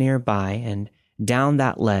ledge nearby, and down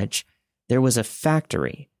that ledge, there was a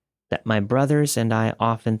factory that my brothers and I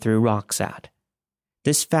often threw rocks at.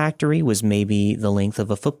 This factory was maybe the length of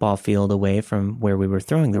a football field away from where we were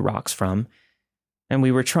throwing the rocks from, and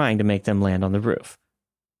we were trying to make them land on the roof.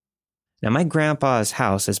 Now, my grandpa's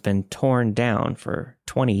house has been torn down for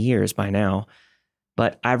 20 years by now,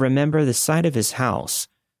 but I remember the side of his house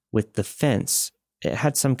with the fence. It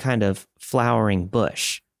had some kind of flowering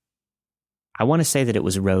bush. I want to say that it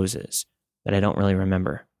was roses, but I don't really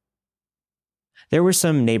remember. There were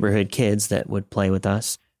some neighborhood kids that would play with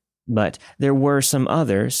us, but there were some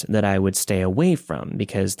others that I would stay away from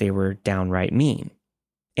because they were downright mean.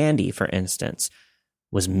 Andy, for instance,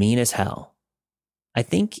 was mean as hell. I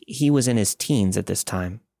think he was in his teens at this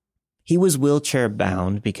time. He was wheelchair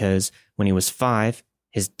bound because when he was 5,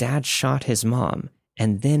 his dad shot his mom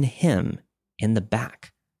and then him in the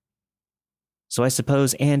back. So I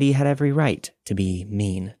suppose Andy had every right to be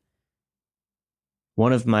mean.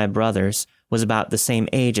 One of my brothers was about the same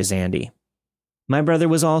age as Andy. My brother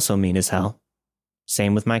was also mean as hell.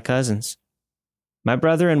 Same with my cousins. My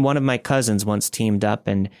brother and one of my cousins once teamed up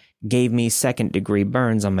and gave me second-degree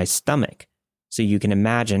burns on my stomach. So you can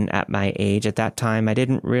imagine, at my age at that time, I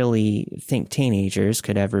didn't really think teenagers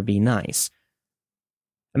could ever be nice.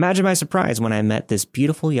 Imagine my surprise when I met this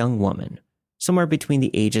beautiful young woman, somewhere between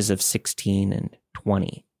the ages of 16 and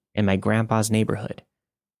 20, in my grandpa's neighborhood.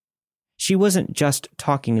 She wasn't just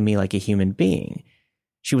talking to me like a human being.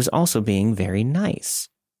 She was also being very nice.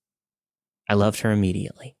 I loved her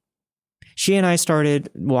immediately. She and I started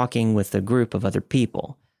walking with a group of other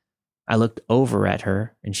people. I looked over at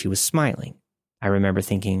her and she was smiling. I remember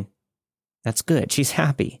thinking, that's good, she's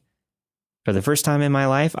happy. For the first time in my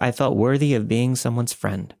life, I felt worthy of being someone's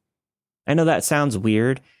friend. I know that sounds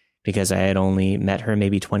weird because I had only met her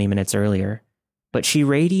maybe 20 minutes earlier, but she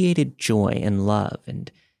radiated joy and love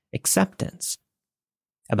and acceptance.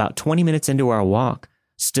 About 20 minutes into our walk,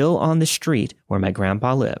 still on the street where my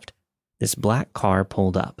grandpa lived, this black car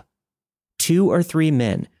pulled up. 2 or 3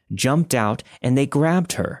 men jumped out and they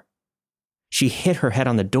grabbed her. She hit her head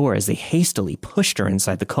on the door as they hastily pushed her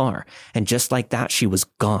inside the car, and just like that, she was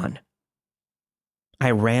gone.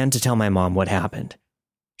 I ran to tell my mom what happened.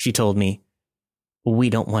 She told me, "We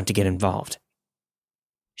don't want to get involved."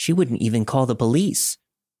 She wouldn't even call the police.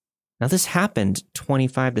 Now, this happened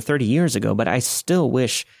 25 to 30 years ago, but I still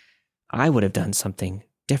wish I would have done something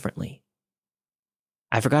differently.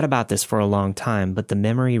 I forgot about this for a long time, but the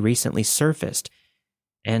memory recently surfaced,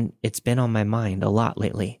 and it's been on my mind a lot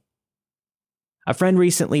lately. A friend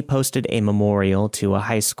recently posted a memorial to a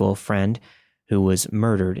high school friend who was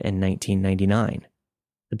murdered in 1999.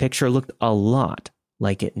 The picture looked a lot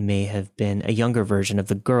like it may have been a younger version of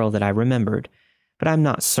the girl that I remembered, but I'm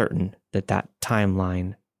not certain that that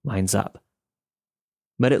timeline lines up.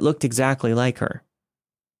 But it looked exactly like her.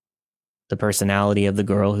 The personality of the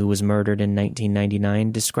girl who was murdered in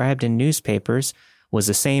 1999 described in newspapers was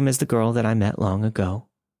the same as the girl that I met long ago.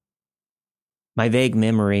 My vague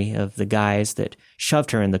memory of the guys that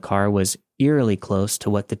shoved her in the car was eerily close to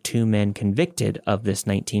what the 2 men convicted of this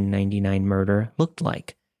 1999 murder looked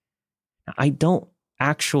like. I don't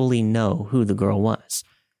actually know who the girl was.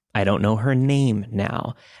 I don't know her name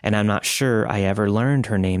now, and I'm not sure I ever learned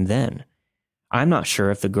her name then. I'm not sure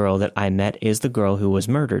if the girl that I met is the girl who was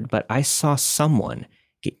murdered, but I saw someone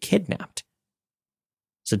get kidnapped.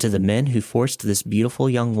 So to the men who forced this beautiful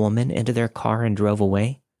young woman into their car and drove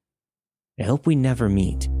away, I hope we never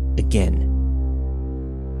meet again.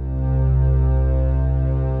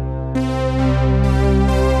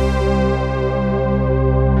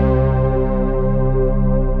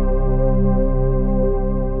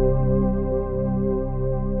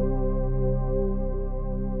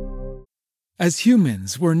 As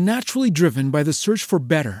humans, we're naturally driven by the search for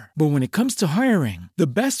better. But when it comes to hiring, the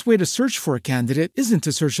best way to search for a candidate isn't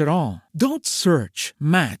to search at all. Don't search,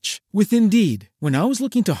 match with Indeed. When I was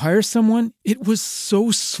looking to hire someone, it was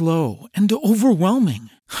so slow and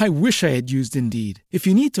overwhelming. I wish I had used Indeed. If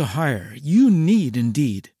you need to hire, you need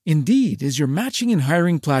Indeed. Indeed is your matching and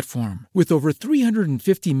hiring platform with over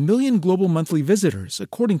 350 million global monthly visitors,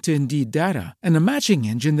 according to Indeed data, and a matching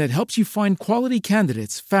engine that helps you find quality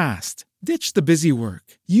candidates fast. Ditch the busy work.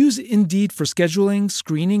 Use Indeed for scheduling,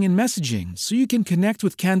 screening, and messaging so you can connect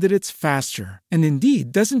with candidates faster. And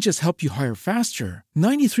Indeed doesn't just help you hire faster.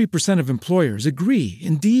 93% of employers agree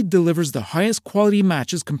Indeed delivers the highest quality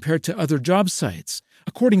matches compared to other job sites,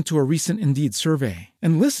 according to a recent Indeed survey.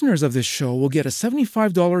 And listeners of this show will get a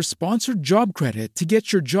 $75 sponsored job credit to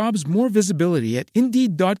get your jobs more visibility at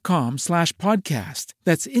Indeed.com/podcast.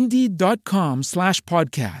 That's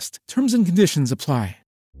Indeed.com/podcast. Terms and conditions apply.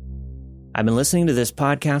 I've been listening to this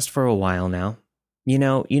podcast for a while now. You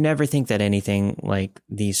know, you never think that anything like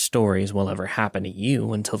these stories will ever happen to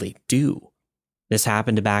you until they do. This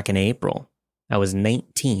happened back in April. I was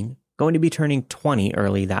 19, going to be turning 20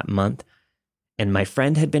 early that month, and my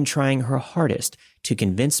friend had been trying her hardest to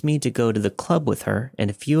convince me to go to the club with her and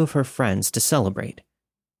a few of her friends to celebrate.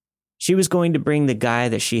 She was going to bring the guy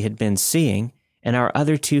that she had been seeing and our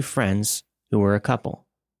other 2 friends who were a couple.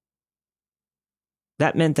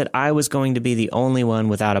 That meant that I was going to be the only one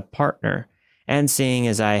without a partner, and seeing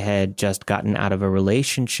as I had just gotten out of a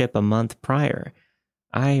relationship a month prior,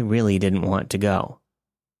 I really didn't want to go.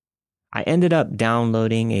 I ended up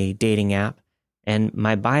downloading a dating app, and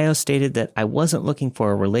my bio stated that I wasn't looking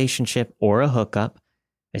for a relationship or a hookup.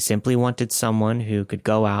 I simply wanted someone who could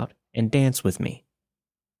go out and dance with me.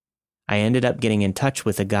 I ended up getting in touch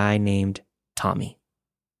with a guy named Tommy.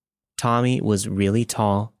 Tommy was really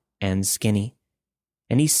tall and skinny,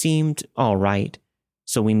 and he seemed all right,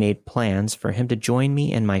 so we made plans for him to join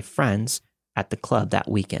me and my friends at the club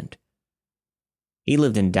that weekend. He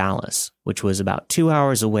lived in Dallas, which was about 2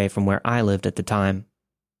 hours away from where I lived at the time.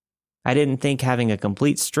 I didn't think having a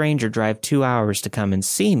complete stranger drive 2 hours to come and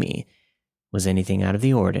see me was anything out of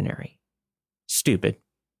the ordinary. Stupid,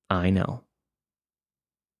 I know.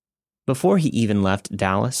 Before he even left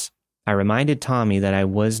Dallas, I reminded Tommy that I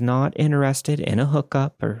was not interested in a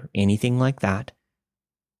hookup or anything like that.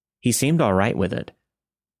 He seemed all right with it.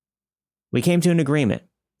 We came to an agreement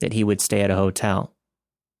that he would stay at a hotel.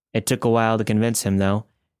 It took a while to convince him, though,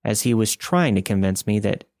 as he was trying to convince me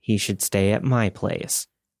that he should stay at my place.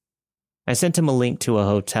 I sent him a link to a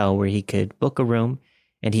hotel where he could book a room,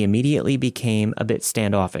 and he immediately became a bit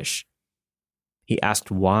standoffish. He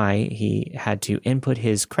asked why he had to input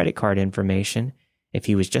his credit card information if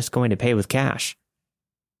he was just going to pay with cash.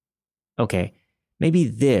 Okay, maybe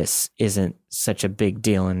this isn't such a big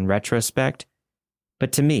deal in retrospect,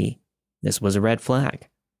 but to me, this was a red flag.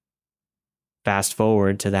 Fast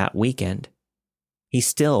forward to that weekend. He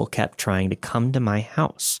still kept trying to come to my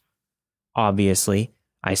house. Obviously,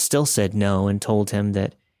 I still said no and told him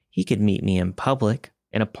that he could meet me in public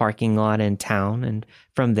in a parking lot in town, and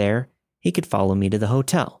from there, he could follow me to the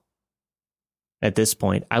hotel. At this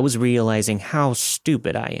point, I was realizing how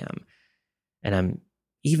stupid I am, and I'm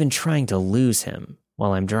even trying to lose him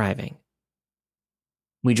while I'm driving.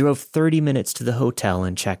 We drove 30 minutes to the hotel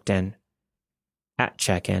and checked in. At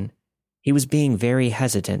check-in, he was being very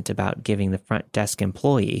hesitant about giving the front desk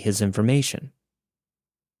employee his information.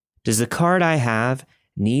 Does the card I have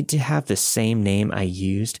need to have the same name I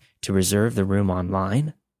used to reserve the room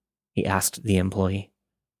online? He asked the employee.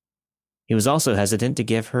 He was also hesitant to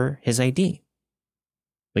give her his ID.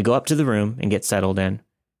 We go up to the room and get settled in.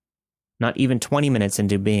 Not even 20 minutes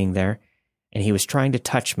into being there, and he was trying to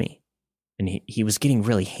touch me, and he was getting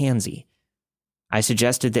really handsy. I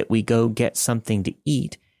suggested that we go get something to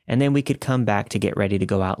eat, and then we could come back to get ready to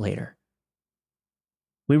go out later.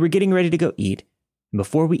 We were getting ready to go eat, and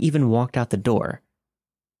before we even walked out the door,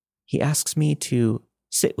 he asks me to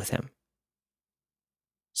sit with him.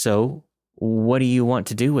 "So, what do you want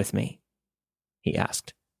to do with me?" he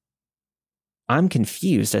asked. I'm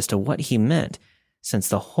confused as to what he meant, since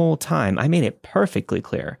the whole time I made it perfectly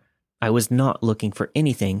clear I was not looking for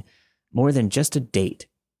anything more than just a date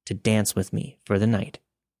to dance with me for the night.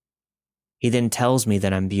 He then tells me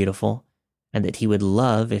that I'm beautiful and that he would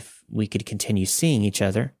love if we could continue seeing each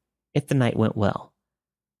other if the night went well.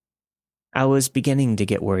 I was beginning to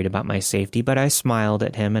get worried about my safety, but I smiled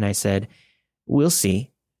at him and I said, "We'll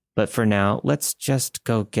see, but for now, let's just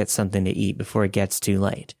go get something to eat before it gets too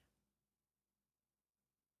late."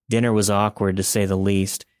 Dinner was awkward to say the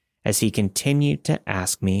least, as he continued to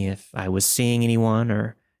ask me if I was seeing anyone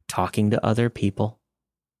or talking to other people.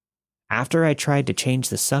 After I tried to change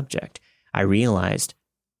the subject, I realized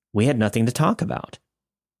we had nothing to talk about.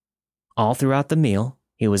 All throughout the meal,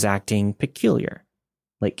 he was acting peculiar,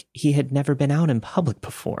 like he had never been out in public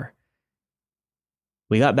before.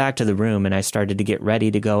 We got back to the room and I started to get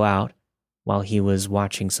ready to go out while he was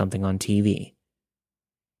watching something on TV.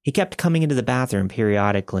 He kept coming into the bathroom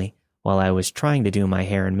periodically while I was trying to do my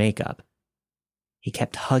hair and makeup. He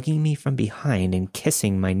kept hugging me from behind and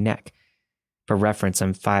kissing my neck. For reference,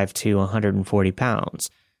 I'm 5'2", 140 pounds.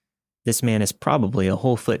 This man is probably a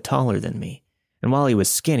whole foot taller than me, and while he was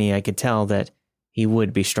skinny, I could tell that he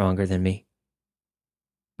would be stronger than me.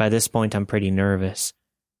 By this point, I'm pretty nervous.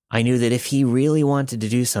 I knew that if he really wanted to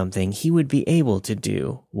do something, he would be able to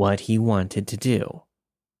do what he wanted to do.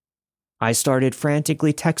 I started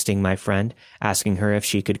frantically texting my friend, asking her if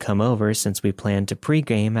she could come over since we planned to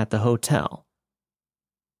pregame at the hotel.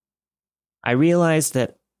 I realized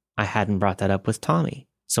that I hadn't brought that up with Tommy,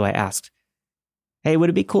 so I asked, "Hey,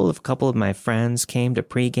 would it be cool if a couple of my friends came to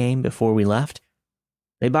pregame before we left?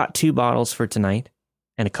 They bought 2 bottles for tonight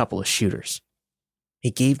and a couple of shooters."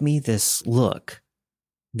 He gave me this look,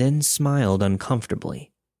 then smiled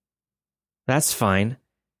uncomfortably. "That's fine,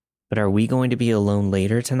 but are we going to be alone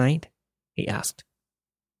later tonight?" he asked.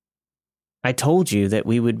 "I told you that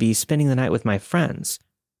we would be spending the night with my friends.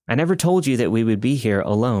 I never told you that we would be here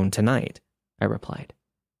alone tonight," I replied.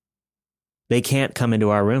 "They can't come into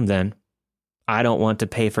our room then. I don't want to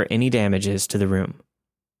pay for any damages to the room."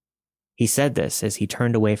 He said this as he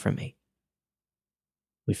turned away from me.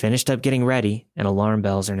 We finished up getting ready, and alarm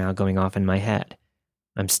bells are now going off in my head.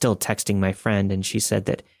 I'm still texting my friend, and she said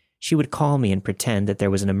that she would call me and pretend that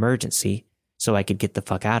there was an emergency so I could get the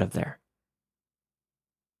fuck out of there.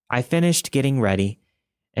 I finished getting ready,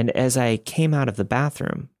 and as I came out of the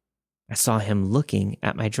bathroom, I saw him looking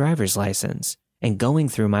at my driver's license and going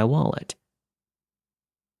through my wallet.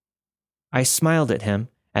 I smiled at him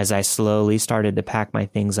as I slowly started to pack my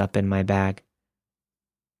things up in my bag.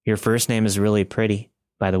 "Your first name is really pretty,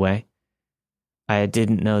 by the way. I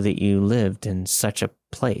didn't know that you lived in such a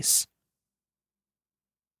place."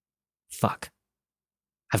 Fuck.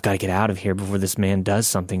 I've got to get out of here before this man does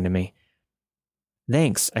something to me.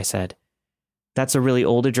 "Thanks," I said. "That's a really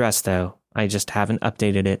old address, though. I just haven't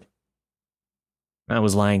updated it." I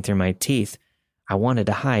was lying through my teeth. I wanted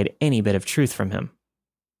to hide any bit of truth from him.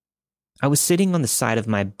 I was sitting on the side of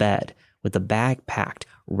my bed with the bag packed,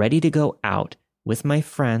 ready to go out with my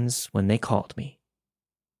friends when they called me.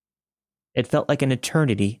 It felt like an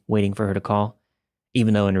eternity waiting for her to call,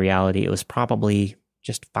 even though in reality it was probably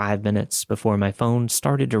just 5 minutes before my phone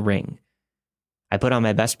started to ring. I put on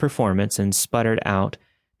my best performance and sputtered out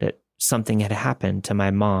that something had happened to my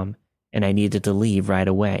mom and I needed to leave right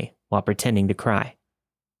away while pretending to cry.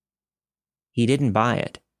 He didn't buy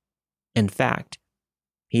it. In fact,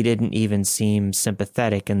 he didn't even seem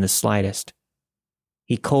sympathetic in the slightest.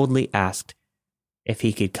 He coldly asked if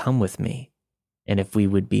he could come with me and if we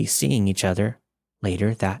would be seeing each other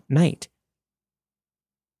later that night.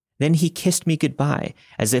 Then he kissed me goodbye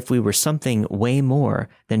as if we were something way more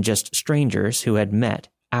than just strangers who had met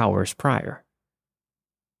hours prior.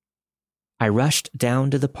 I rushed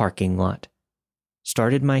down to the parking lot,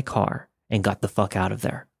 started my car, and got the fuck out of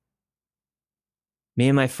there. Me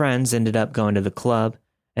and my friends ended up going to the club,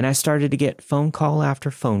 and I started to get phone call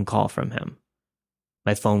after phone call from him.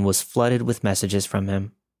 My phone was flooded with messages from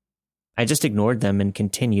him. I just ignored them and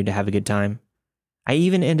continued to have a good time. I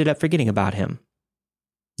even ended up forgetting about him.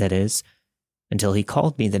 That is, until he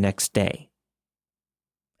called me the next day.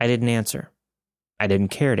 I didn't answer. I didn't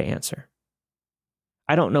care to answer.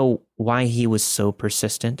 I don't know why he was so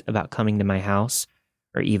persistent about coming to my house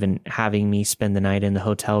or even having me spend the night in the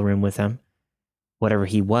hotel room with him. Whatever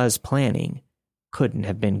he was planning couldn't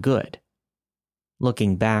have been good.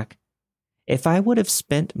 Looking back, if I would have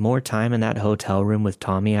spent more time in that hotel room with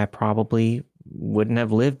Tommy, I probably wouldn't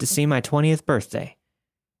have lived to see my 20th birthday.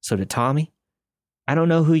 So to Tommy, I don't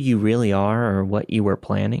know who you really are or what you were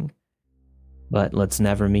planning, but let's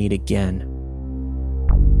never meet again.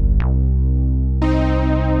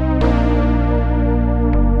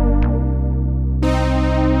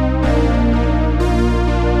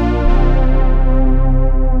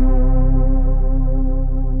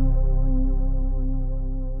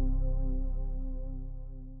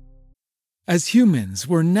 As humans,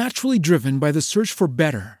 we're naturally driven by the search for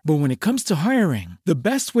better. But when it comes to hiring, the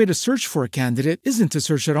best way to search for a candidate isn't to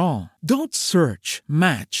search at all. Don't search,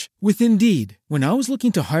 match with Indeed. When I was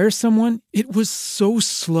looking to hire someone, it was so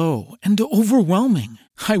slow and overwhelming.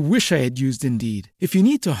 I wish I had used Indeed. If you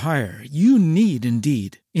need to hire, you need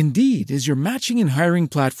Indeed. Indeed is your matching and hiring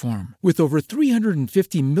platform with over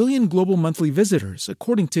 350 million global monthly visitors,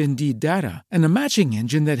 according to Indeed data, and a matching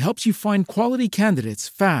engine that helps you find quality candidates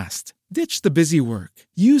fast. Ditch the busy work.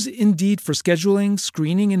 Use Indeed for scheduling,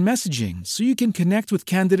 screening, and messaging so you can connect with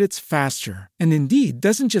candidates faster. And Indeed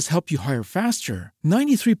doesn't just help you hire faster.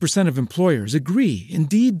 93% of employers agree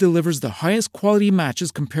Indeed delivers the highest quality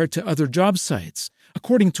matches compared to other job sites,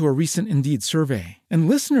 according to a recent Indeed survey. And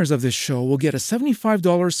listeners of this show will get a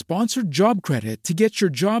 $75 sponsored job credit to get your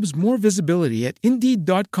jobs more visibility at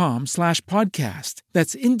Indeed.com/podcast.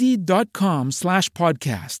 That's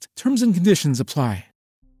Indeed.com/podcast. Terms and conditions apply.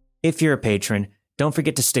 If you're a patron, don't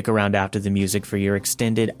forget to stick around after the music for your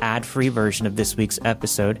extended ad-free version of this week's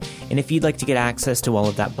episode. And if you'd like to get access to all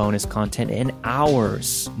of that bonus content and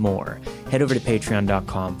hours more, head over to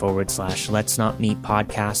patreon.com/Let's Not Meet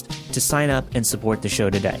podcast to sign up and support the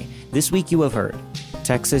show today. This week you have heard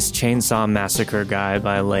Texas Chainsaw Massacre Guy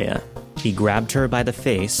by Leia, He Grabbed Her by the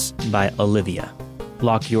Face by Olivia,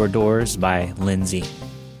 Lock Your Doors by Lindsay,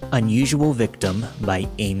 Unusual Victim by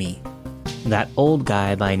Amy, That Old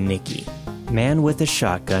Guy by Nikki, Man with a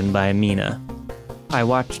Shotgun by Mina, I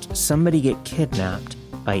Watched Somebody Get Kidnapped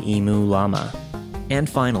by Emu Llama, and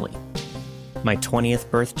finally, My 20th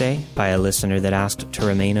Birthday by a listener that asked to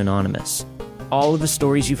remain anonymous. All of the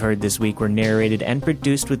stories you've heard this week were narrated and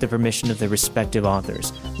produced with the permission of their respective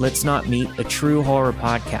authors. Let's Not Meet, a true horror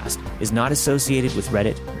podcast, is not associated with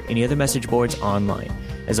Reddit or any other message boards online.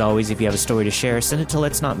 As always, if you have a story to share, send it to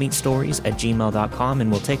letsnotmeetstories@gmail.com and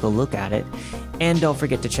we'll take a look at it. And don't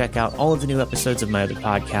forget to check out all of the new episodes of my other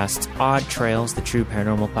podcasts, Odd Trails, the True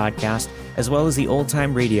Paranormal Podcast, as well as the Old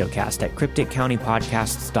Time Radio Cast at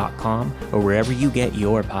crypticcountypodcasts.com or wherever you get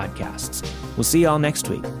your podcasts. We'll see y'all next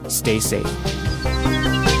week. Stay safe.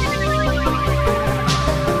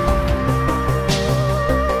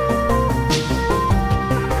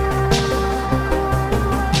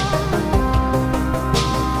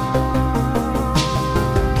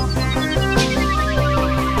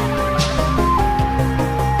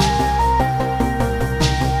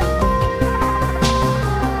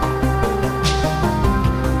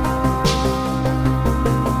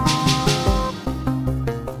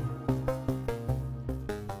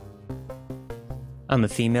 I'm a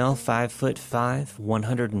female, 5'5",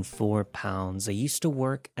 104 pounds. I used to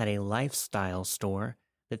work at a lifestyle store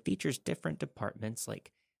that features different departments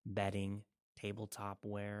like bedding, tabletop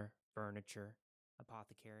wear, furniture,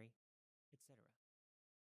 apothecary, etc.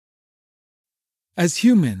 As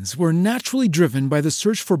humans, we're naturally driven by the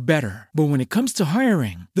search for better. But when it comes to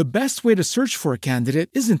hiring, the best way to search for a candidate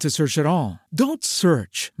isn't to search at all. Don't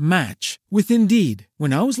search, match with Indeed.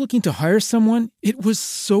 When I was looking to hire someone, it was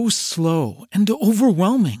so slow and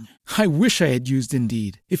overwhelming. I wish I had used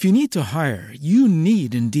Indeed. If you need to hire, you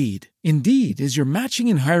need Indeed. Indeed is your matching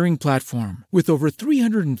and hiring platform with over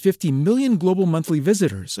 350 million global monthly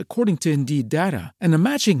visitors, according to Indeed data, and a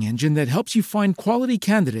matching engine that helps you find quality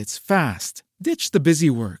candidates fast. Ditch the busy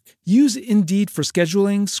work. Use Indeed for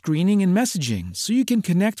scheduling, screening, and messaging so you can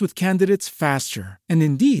connect with candidates faster. And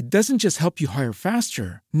Indeed doesn't just help you hire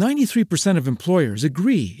faster. 93% of employers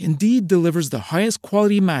agree Indeed delivers the highest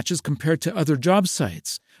quality matches compared to other job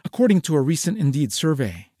sites, according to a recent Indeed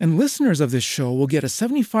survey. And listeners of this show will get a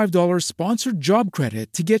 $75 sponsored job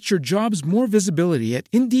credit to get your jobs more visibility at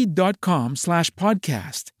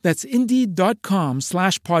Indeed.com/podcast. That's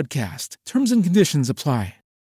Indeed.com/podcast. Terms and conditions apply.